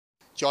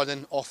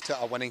Jordan, off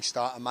to a winning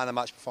start, a man of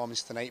match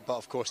performance tonight, but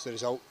of course the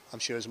result, I'm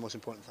sure, is the most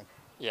important thing.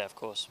 Yeah, of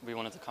course. We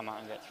wanted to come out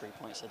and get 3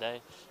 points a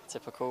day,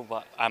 typical,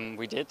 but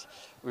we did.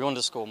 We wanted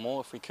to score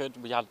more if we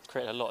could. We had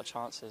created a lot of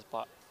chances,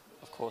 but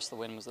of course the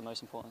win was the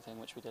most important thing,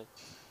 which we did.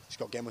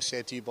 Scott Gemmell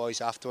said to you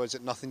boys afterwards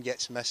that nothing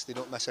gets missed, they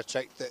don't miss a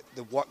trick, that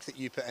the work that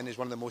you put in is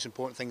one of the most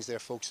important things they're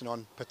focusing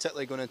on,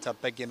 particularly going into a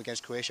big game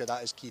against Croatia.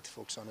 That is key to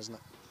focus on, isn't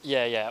it?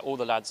 Yeah, all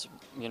the lads,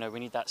 we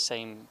need that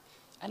same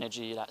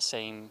energy, that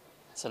same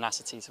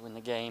tenacity to win the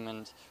game,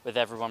 and with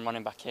everyone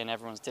running back in,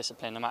 everyone's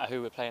disciplined, no matter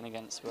who we're playing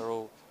against, we're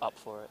all up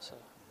for it. So.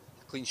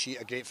 A clean sheet,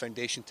 a great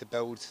foundation to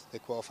build the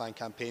qualifying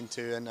campaign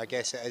to, and I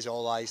guess it is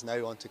all eyes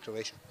now onto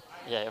Croatia.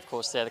 Yeah, of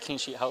course, the clean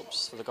sheet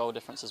helps for the goal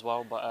difference as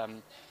well, but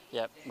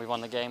yeah, we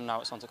won the game,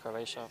 now it's on to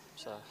Croatia,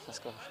 so let's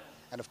go.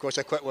 And of course,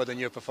 a quick word on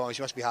your performance.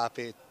 You must be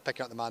happy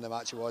picking up the man of the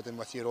match award and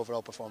with your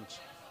overall performance.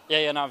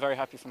 Yeah, no, I'm very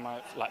happy for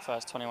my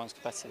first 21s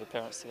competitive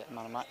appearance to get the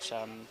man of the match.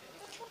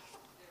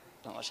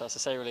 Not much else to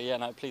say really. Yeah,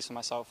 no, pleased with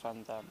myself,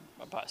 and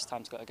but it's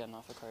time to go again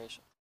now for Croatia.